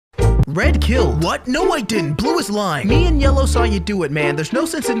Red killed. What? No, I didn't. Blue is lying. Me and Yellow saw you do it, man. There's no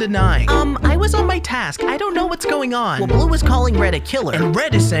sense in denying. I was on my task. I don't know what's going on. Well, Blue is calling Red a killer. And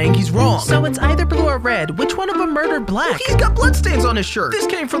Red is saying he's wrong. So it's either Blue or Red. Which one of them murdered Black? Well, he's got bloodstains on his shirt. This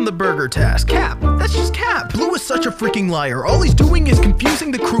came from the burger task. Cap. That's just Cap. Blue is such a freaking liar. All he's doing is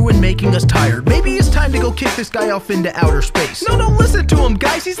confusing the crew and making us tired. Maybe it's time to go kick this guy off into outer space. No, don't listen to him,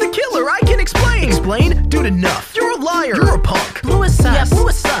 guys. He's the killer. I can explain. Explain? Dude, enough. You're a liar. You're a punk. Blue is sus. Yeah, Blue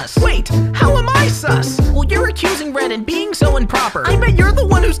is sus. Wait, how am I sus? Well, you're accusing Red and being so improper. I bet you're the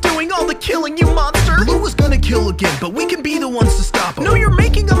one who's doing all the killing, you monster. Blue is gonna kill again, but we can be the ones to stop him. No, you're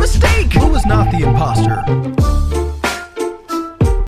making a mistake. Blue is not the imposter.